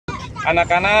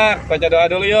Anak-anak baca doa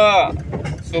dulu yuk.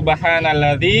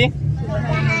 Subhanalladzi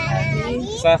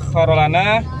sakhkhara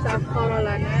lana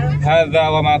hadza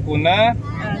wa ma kunna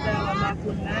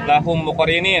lahum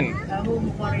muqrinin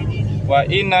wa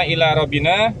inna ila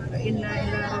rabbina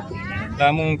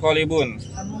lamunqalibun.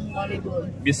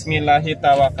 Bismillahi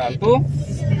tawakkaltu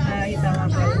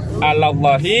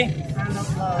alallahi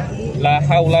la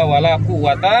haula wala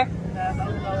quwata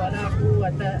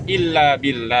illa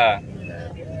billah.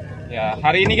 Ya,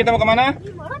 hari ini kita mau kemana?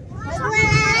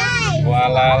 Goa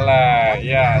Lalay.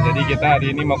 Ya, jadi kita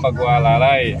hari ini mau ke Goa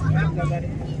Lalay.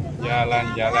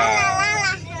 Jalan-jalan.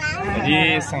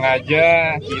 Jadi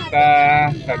sengaja kita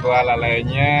ke Goa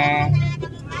Lalaynya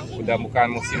udah bukan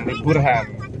musim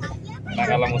liburan. Nah,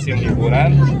 kalau musim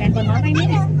liburan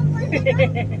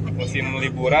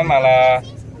malah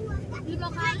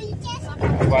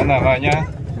apa namanya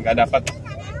nggak dapat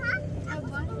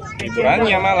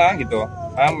liburannya, malah gitu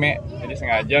rame. Jadi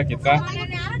sengaja kita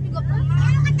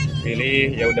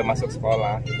pilih ya udah masuk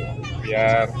sekolah gitu,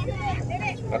 biar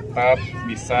tetap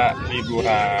bisa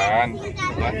liburan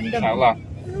ya,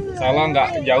 insya Allah nggak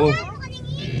jauh.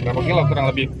 Berapa kilo kurang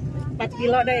lebih? 4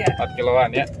 kilo deh ya, 4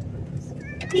 kiloan ya.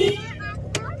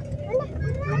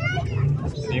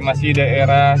 Di masih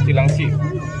daerah Cilengsi,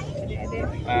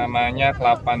 namanya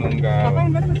Kelapa Nunggal.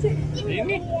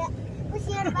 Ini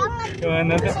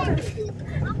gimana tuh?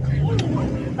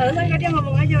 Alasan nggak dia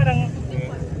ngomong aja orang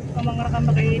ngomong rekam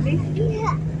pakai ini.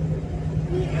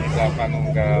 Kelapa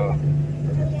Nunggal.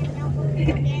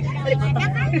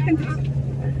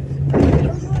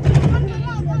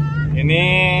 Ini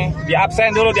di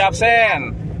absen dulu, di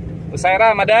absen.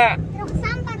 Usairam ada?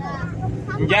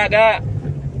 Enggak ada.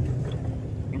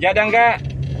 Enggak ada enggak?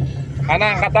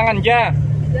 Mana angkat tangan ja?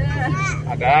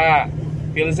 Ada.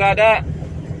 Filza ada?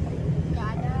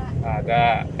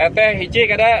 Ada. Teteh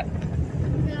Hicik ada?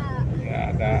 Enggak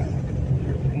ada.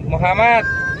 Muhammad?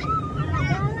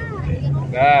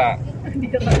 Ada.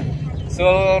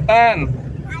 Sultan?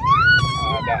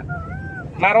 Ada.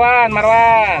 Marwan?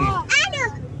 Ada.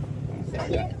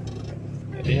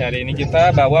 Jadi hari ini kita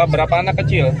bawa berapa anak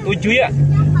kecil? 7 ya?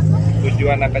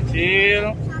 7 anak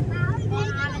kecil,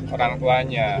 orang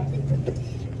tuanya.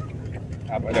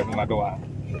 Apa ada rumah doang.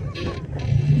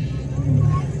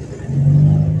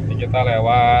 Jadi kita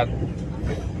lewat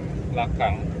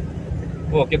belakang.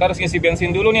 Oh, kita harus ngisi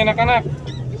bensin dulu nih anak-anak.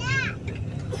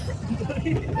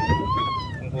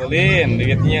 Kumpulin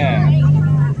duitnya.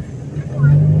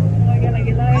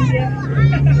 Lagi dia.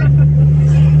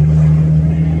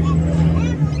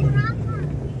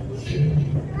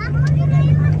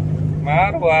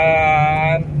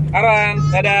 Marwan, Arwan,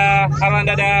 dadah, Arwan,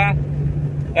 dadah,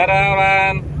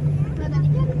 Arwan.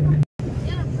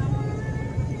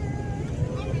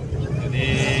 Jadi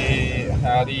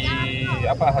hari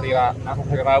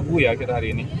Rabu ya kita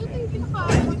hari ini.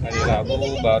 Hari Rabu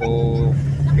baru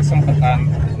kesempatan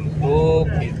untuk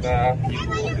kita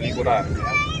liburan.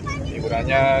 Ya.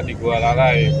 Liburannya di Goa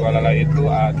Lalay. Goa Lalay itu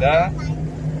ada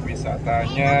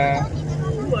wisatanya.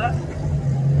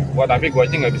 Gua tapi gua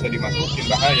aja nggak bisa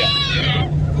dimasukin, bahaya.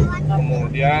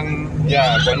 Kemudian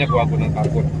ya guanya gua Gunung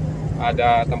Kapur.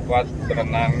 Ada tempat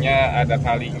berenangnya, ada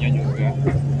kalinya juga.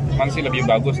 Cuman sih lebih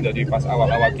bagus dari pas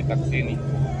awal-awal kita kesini.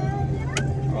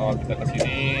 Kalau kita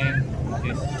kesini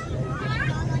masih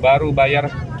baru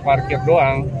bayar parkir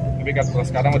doang, tapi kalau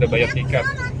sekarang udah bayar tiket.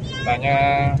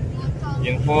 Katanya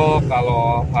info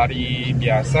kalau hari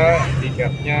biasa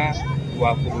tiketnya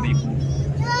 20.000.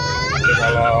 Jadi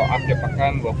kalau akhir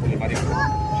pekan 25.000.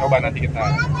 Coba nanti kita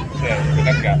cek,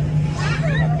 benar nggak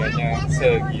harganya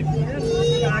segitu.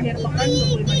 Akhir pekan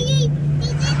 25.000.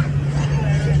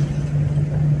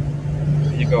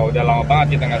 Juga udah lama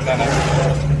banget kita nggak sana.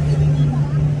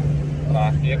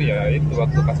 Terakhir ya itu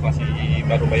waktu pas masih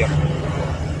baru bayar.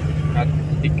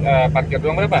 Parkir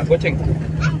doang berapa? Goceng?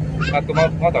 Satu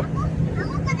motor.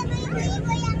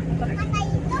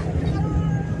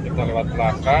 Kita lewat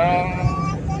belakang.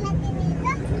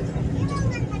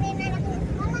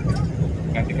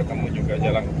 Nanti ketemu juga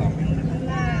jalan utama.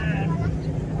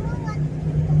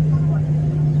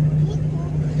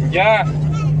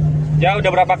 Ja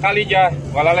udah berapa kali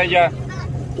Goa Lalay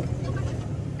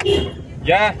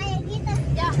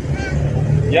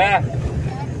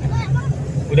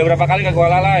udah berapa kali ke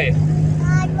Goa Lalay?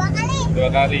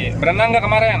 2 kali. Berenang nggak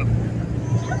kemarin?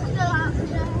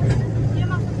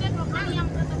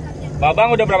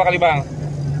 Babang udah berapa kali bang?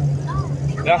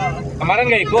 Ya, kemarin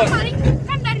nggak ikut?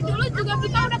 Kan dari dulu juga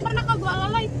kita udah pernah ke Goa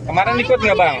Lalay. Kemarin ikut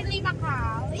nggak bang? 5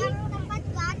 kali.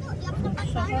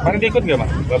 Kemarin ikut nggak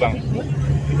bang?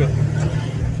 Ikut.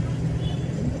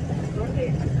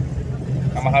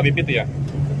 Sama Habib itu ya?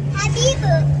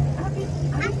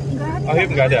 Habib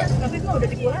nggak ada. Tapi mah udah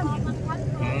dipulangin.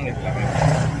 Dipulangin.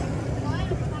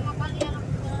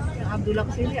 Yang Abdullah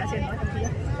kesini ASEAN banget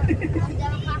Abdullah.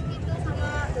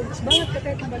 Bagus banget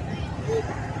katanya tempatnya.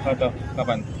 Atau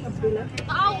kapan? Abdullah.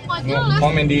 Tahu kok jelas.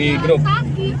 Mau main di grup?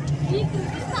 Sakit. Itu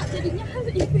bisa jadinya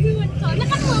itu. Soalnya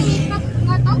kan mau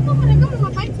nggak tahu tuh mereka mau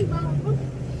ngapain sih bang.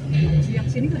 Yang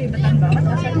sini keribetan banget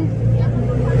rasanya.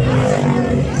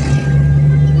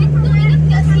 Itu ingat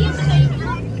nggak sih yang saya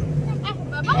bilang?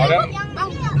 Bapak Kemarin- ikut yang bang.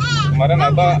 Kemarin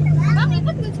Abah Bang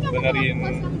ikut nggak sih yang benerin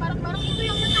pas yang bareng-bareng itu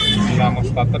yang menang? dinamo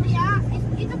starter di Ya,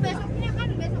 itu besoknya kan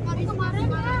besok hari kemarin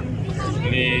kan.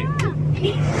 beli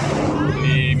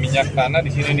minyak tanah di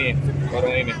sini nih,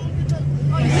 warung ini.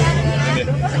 Oh iya. Ini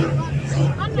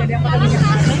Kan Jadi yang jalan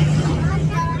kan.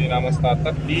 dinamo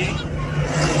starter di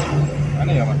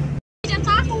mana ya, Mas? Dan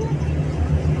tahu.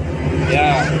 Ya,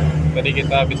 tadi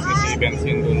kita habis ngisi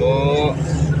bensin dulu.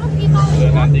 Terus kita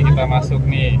Dan nanti kita masuk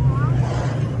nih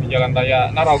di Jalan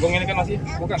Raya Narogong ini kan masih?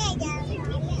 Bukan.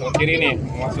 Jalan kiri nih,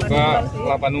 masuk ke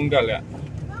Kelapa Nunggal ya.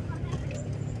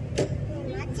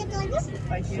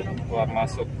 Keluar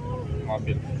masuk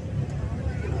mobil.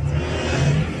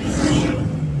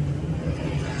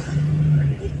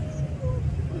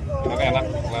 Karena enak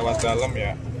lewat dalam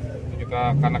ya.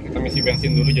 Karena kita ngisi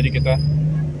bensin dulu, jadi kita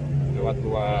lewat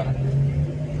luar.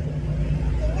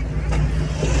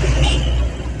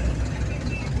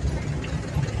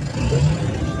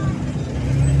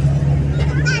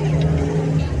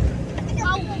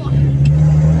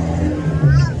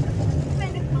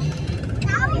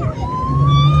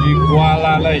 Di Goa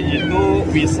Lalay itu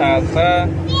wisata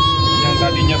yang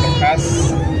tadinya bekas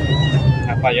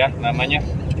apa ya namanya,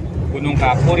 gunung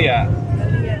kapur ya.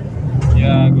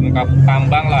 Ya gunung kapur,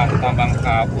 tambang lah, tambang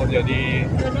kapur, jadi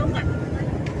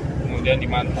kemudian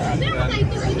dimanfaatkan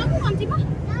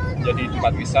jadi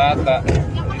tempat wisata.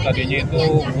 Tadinya itu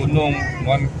gunung,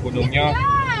 cuman gunungnya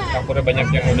kapurnya banyak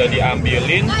yang udah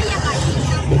diambilin,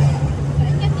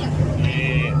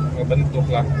 ngebentuk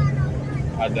lah,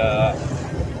 ada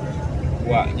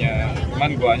guanya,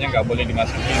 cuman guanya nggak boleh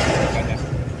dimasukin, makanya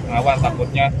ngawan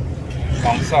takutnya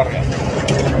longsor ya.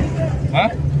 Hah?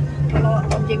 Kalau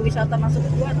objek wisata masuk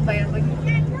gua tuh bayar lagi.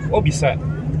 Oh bisa.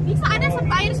 bisa ada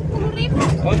bayar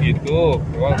 10.000. Oh gitu.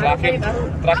 Wah, terakhir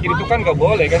itu kan nggak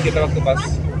boleh kan, kita waktu pas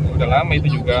udah lama itu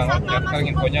juga sekarang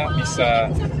infonya bisa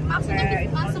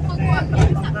Masuk ke gua.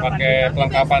 pakai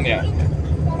pelengkapan ya,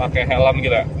 pakai helm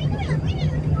gitu.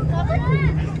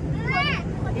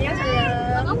 Iya saya.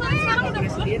 Sekarang udah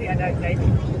Tulis sendiri ada guide.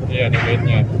 Iya, ada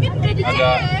guide-nya.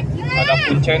 Ada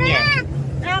puncennya.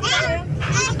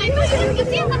 Untuk itu sedikit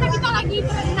sih karena kita lagi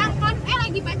berenang kan,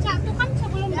 lagi baca tuh kan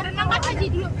sebelum berenang kan aja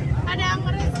dulu ada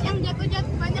yang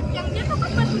jatuh-jatuh banyak yang jatuh kan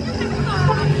batunya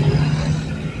tenggelam.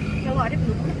 Kalau ada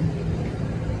belum?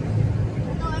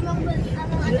 Atau emang beli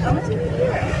Belum amat sih.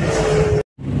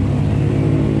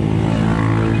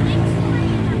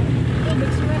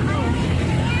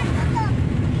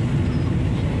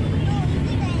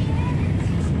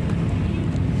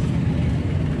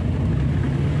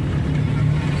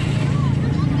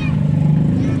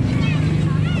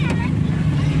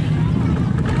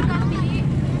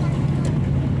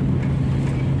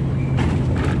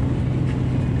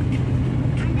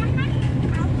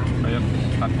 Kayak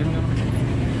parkir nggak?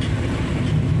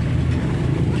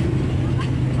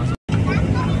 Masuk.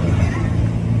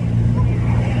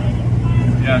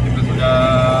 Ya, kita sudah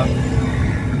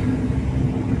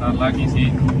bentar lagi sih.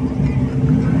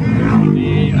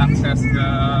 Di akses ke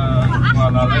Goa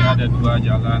Lalay ada dua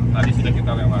jalan. Tadi sudah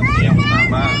kita lewati. Yang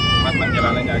pertama, cuman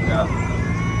jalannya agak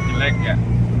jelek ya.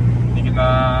 Ini kita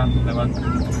lewat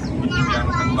yang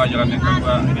kedua, jalan yang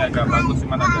kedua. Ini agak bagus,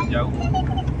 cuman agak jauh.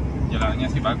 Jalannya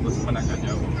sih bagus, cuman agak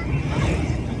jauh.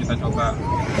 Jadi kita coba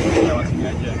lewat sini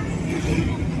aja.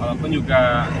 Walaupun juga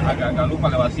agak-agak lupa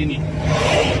lewat sini,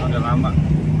 udah lama.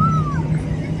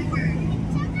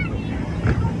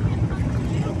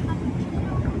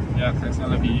 Ya aksesnya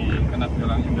lebih enak,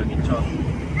 jalannya udah dicor.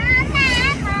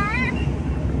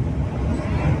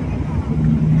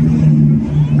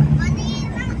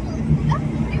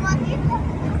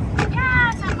 ya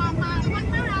sama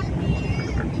teman-teman.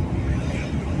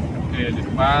 Oke, di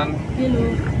depan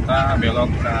kita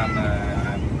belok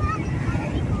kanan.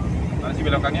 Mana sih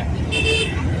belokannya?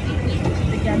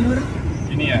 Di Janur.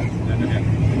 Ini ya, janur ya.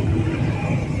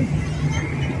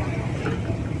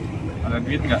 Ada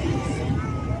duit nggak?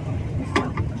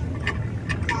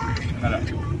 Ada.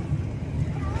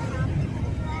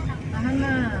 Tahan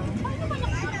lah.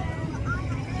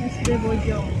 SD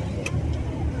Bojong.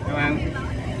 Keren.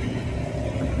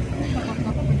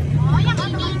 Oh yang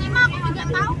ini mah aku juga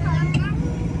tahu kan.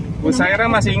 Bu Saira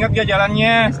masih ingat ya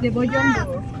jalannya? SD Bojong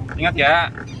tuh. Ingat ya?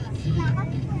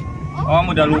 Oh,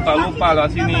 udah lupa-lupa loh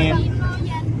sini.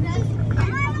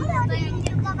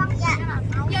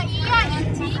 Ya iya,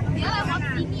 Icik. Dia lewat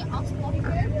sini.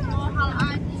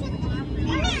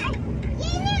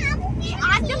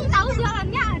 Adem tahu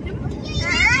jalannya adem.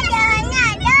 Jalannya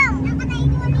adem.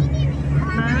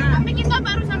 Tapi kita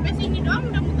baru sampai sini doang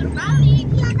udah muter balik.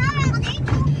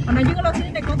 Mana juga lo sini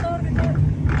naik motor gitu.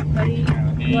 Dari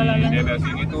Di Goa Lalay. daerah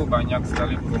sini tuh banyak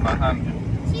sekali perumahan.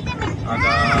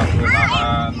 Ada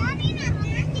perumahan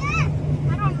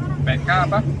PK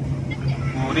apa?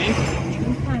 Urip,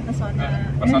 Bukan ke sana.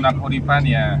 Pesona Keuripan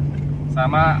ya.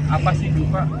 Sama apa sih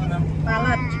lupa?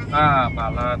 Palat.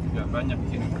 Palat juga banyak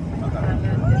di sini. Palat.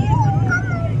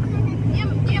 Diam,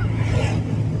 diam.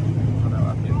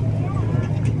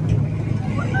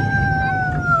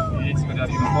 Jadi sekedar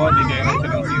info di daerah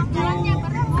Cilengsi itu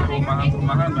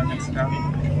perumahan-perumahan banyak sekali.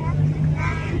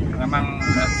 Memang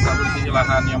satu sisi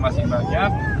lahannya masih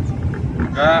banyak,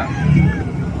 juga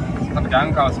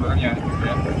terjangkau sebenarnya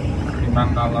ya. Timbang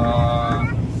kalau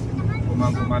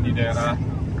rumah-rumah di daerah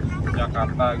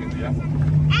Jakarta gitu ya.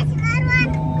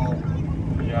 Itu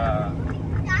ya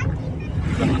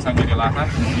juga bisa jadi lahan,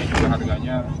 ini juga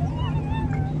harganya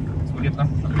sulit lah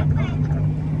terjangkau.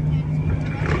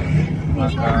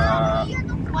 Maka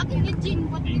Buat ini Jin,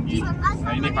 buat tinggi. ini.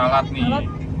 Nah ini palat nih,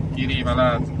 kiri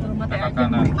palat, tengah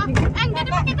kanan. Enggak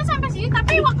deh, kita sampai sini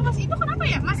tapi waktu pas itu kenapa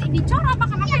ya? Masih dicor apa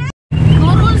kenapa?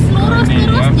 Lurus, lurus, Ini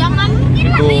terus ya. jangan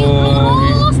Itu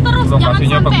lurus terus lokasinya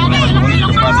jangan sampai ada pegunungan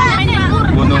yang depan sampai nyebur.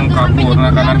 Gunung Kapur.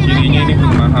 Nah kanan kirinya ini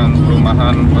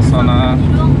perumahan Pesona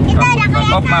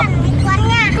Kapur. Oh maaf,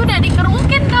 Itu udah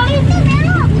dikerukin kali itu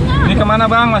belok. ini kemana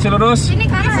bang? Masih lurus? Ini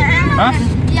kanan. Hah?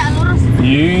 Iya lurus.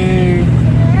 Ih,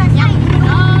 Yang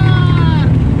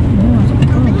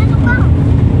benar.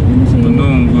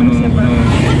 gunung.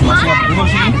 Masuk dulu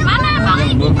sih. Mana bang?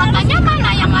 Katanya mana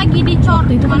yang lagi dicor?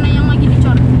 Mana yang lagi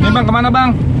dicor? Ini bang kemana bang?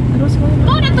 Terus kok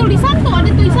Oh ada tulisan tuh,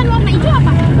 ada tulisan warna hijau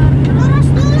apa? Lurus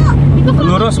dulu. Itu kalau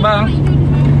Lurus, Bang. warna hijau di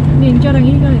sana. ini incor yang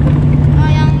ini kali itu. Oh,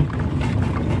 yang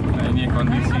Nah ini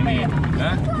kondisi nih, ya.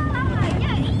 iya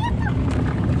tuh.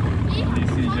 Ih,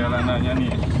 Kondisi jalanannya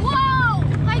nih. wow,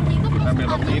 kayak gitu. Kita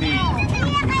belok kiri.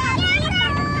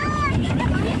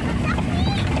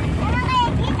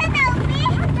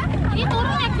 Ini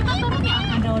turun ya, kita turun ya.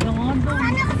 Ada odong-odong.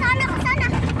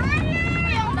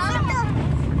 Yang dalam tuh.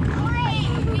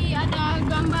 Wih, ada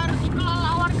gambar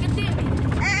kelelawar gede.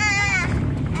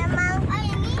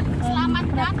 Selamat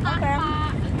datang,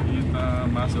 Pak. Kita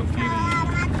masuk kiri.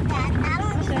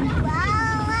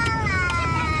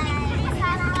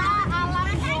 Wisata alam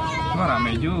Goa Wah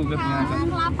ramai juga ternyata.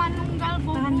 Lapan Nunggal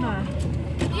Tahan Bogor. lah.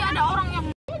 Iya ada orang yang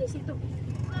di situ.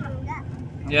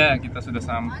 Ya kita sudah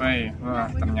sampai. Wah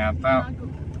ternyata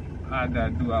ada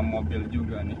 2 mobil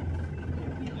juga nih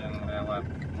yang lewat,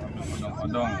 mobil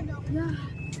odong-odong.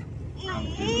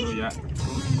 Nanti dulu ya.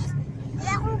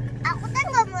 Aku kan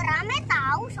gak mau rame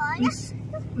tahu soalnya.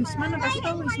 Wisman apa sih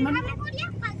tahu Wisman?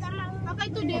 Apa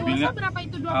itu Mobilnya dewasa berapa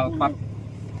itu 20? Alphard.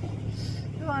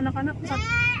 Itu anak-anak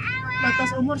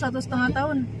batas umur 1,5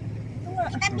 tahun. Itu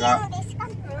enggak Enggak.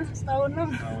 setahun lah.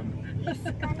 Tahun.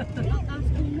 Batas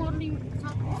umur 1,5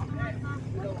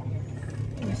 tahun.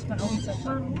 Wisman bisa.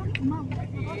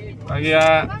 Pagi ya.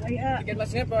 Iya. Tiket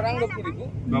masuknya per orang 20.000.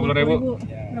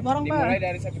 20.000. Berapa orang Pak? Dimulai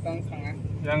dari 1,5 tahun.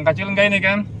 Yang kecil enggak ini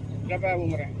kan? Berapa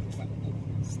umurnya?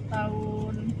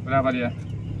 Setahun. Berapa dia?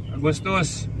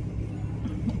 Agustus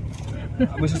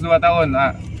 2 tahun.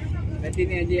 Nah, Berarti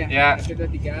ini aja ya? Ya. 1, 2,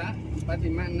 3, 4,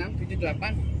 5, 6, 7,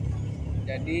 8.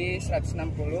 Jadi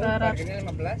 160, harganya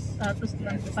 15.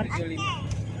 174.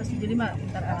 175.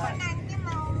 Bentar ah.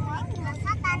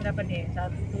 Berapa nih?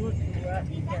 1, 2,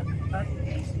 3, 4,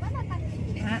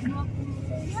 5.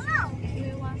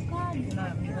 Nah,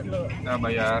 dulu. kita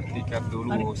bayar tiket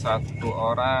dulu 1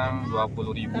 orang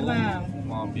 20.000,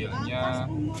 mobilnya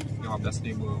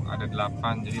 15.000, ada 8,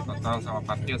 jadi total sama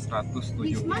parkir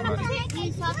 175.000.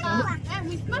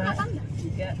 Wisman apa enggak?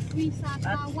 3,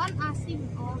 Wisatawan asing.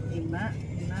 Oh, 5,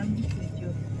 6,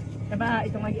 7. Coba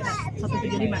hitung lagi lah.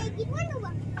 175. itu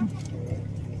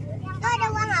ada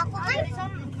uang aku kan?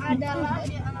 Adalah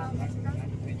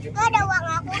itu ada uang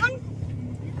aku kan?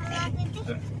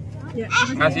 Ya,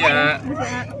 Makasih ya.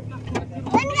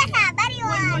 Kan nggak sabar ya.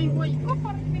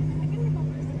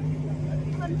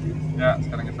 Ya,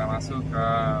 sekarang kita masuk ke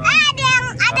Ada daun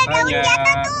katanya.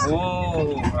 jatuh tuh.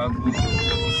 Oh, bagus.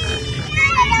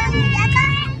 Ada daun jatuh.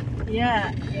 Iya,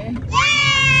 ya.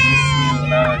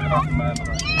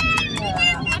 Bismillahirrahmanirrahim.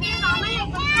 Tadi nama yang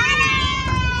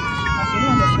Akhirnya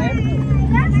udah keren.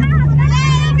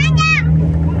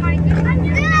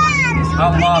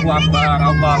 Allahu Akbar,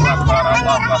 Allahu Akbar,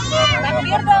 Allahu Akbar.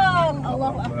 Takbir dong.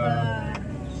 Allahu Akbar.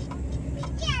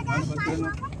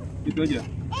 Itu aja.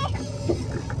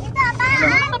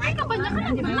 Tapi kebanyakan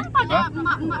yang berenang pada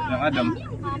emak-emak. Yang Adam.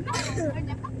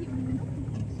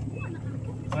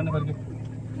 Mana pergi?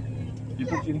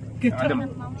 Itu sini. Yang Adam.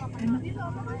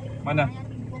 Mana?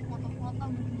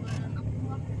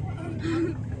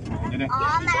 Jadi. Itu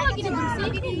lagi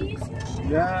dibersihin.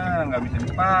 Ya, nggak bisa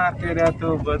dipakai dah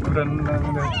tuh buat berenang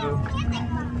dah tuh.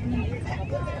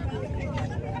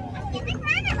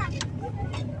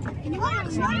 Ini mah yang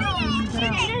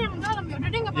dalam ya. Udah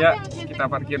deh nggak apa-apa Ya, yang cantik. kita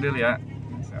parkir dulu ya.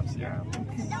 Siap-siap.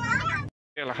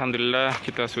 Oke, alhamdulillah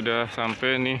kita sudah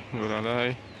sampai nih Goa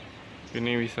Lalay.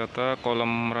 Ini wisata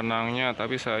kolam renangnya,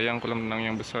 tapi sayang kolam renang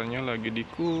yang besarnya lagi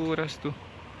dikuras tuh.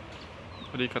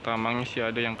 Tadi kata amangnya sih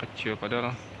ada yang kecil,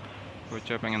 padahal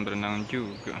bocah pengen berenang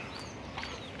juga.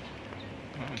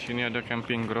 Nah, di sini ada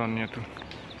camping groundnya tuh.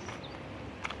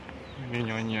 Ini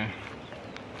nyonya.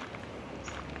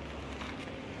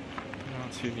 Nah,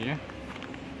 sini ya.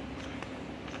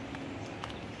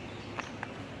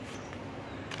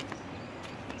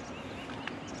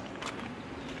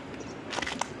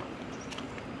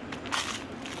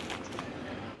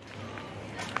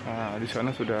 Nah, di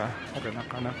sana sudah ada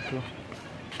anak-anak tuh.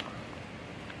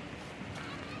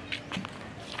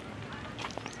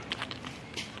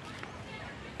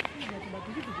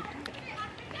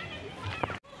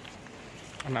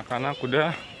 Anak-anak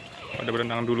udah pada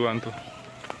berenang duluan tuh.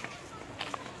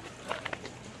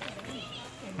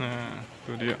 Nah,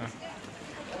 itu dia.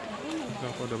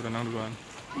 Udah berenang duluan.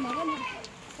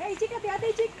 Hei, Cik,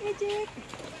 hati-hati, Cik. Cik.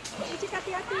 Cik,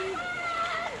 hati-hati.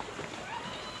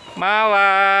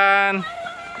 Mawan.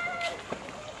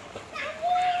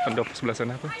 Pendok sebelah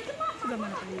sana apa? Sudah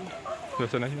mana tadi? Sebelah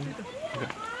sana aja. Udah.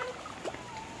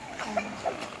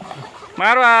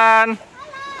 Marwan.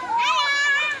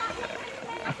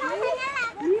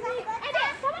 Dek,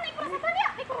 sama naik perasaan ya?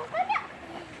 Naik perasaan ya?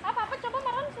 Apa-apa coba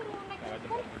Maran suruh naik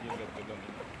perasaan.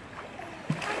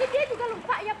 Nanti dia juga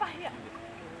lupa ya, Pak ya?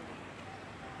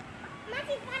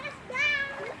 Masih panas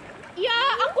banget. Ya,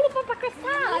 aku lupa pakai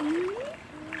san.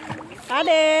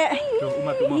 Adek. Tuh,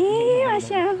 Uma. Ih,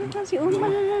 Masya Allah, si Uma.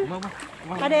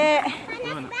 Adek.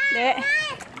 Dek.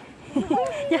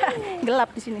 Ya,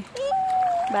 gelap di sini.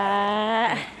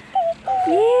 Mbak.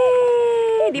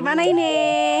 Ih, di mana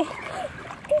ini?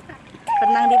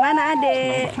 Renang di mana,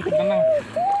 Adek? Tenang.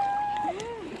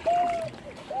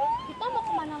 Kita mau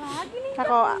kemana lagi nih? Nah,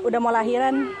 kok udah mau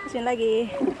lahiran, kesini lagi.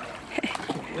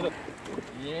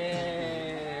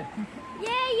 Yeay.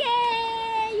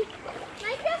 Yeay.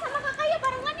 Naik ya sama kakak ya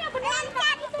barengan ya beneran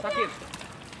kakak itu ya. Sakit.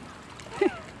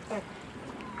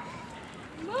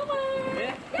 Mama.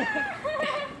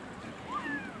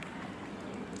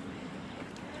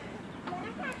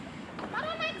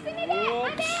 Marwan naik sini deh,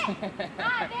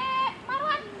 adek,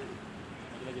 Marwan.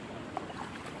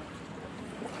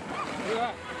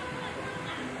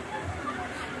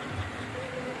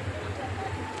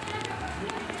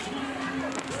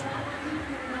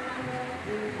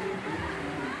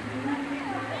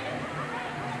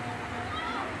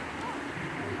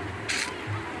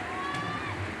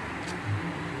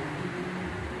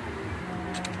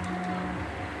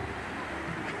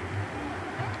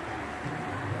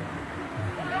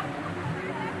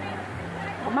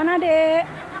 Kemana, Dek?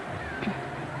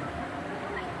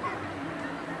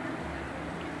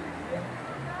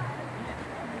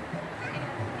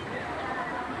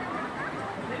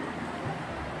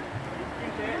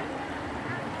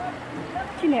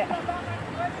 Sini ya?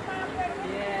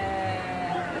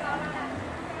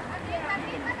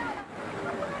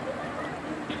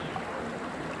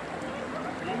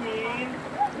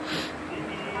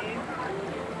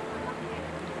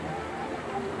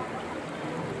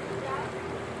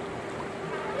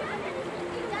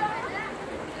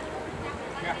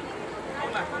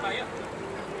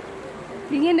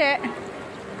 Dingin, Dek.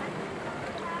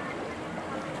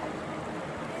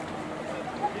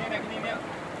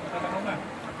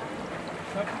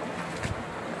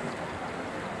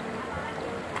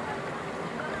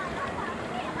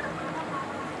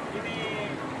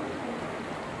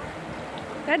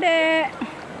 Dek.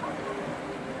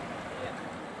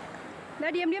 Udah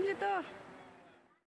diam-diam situ.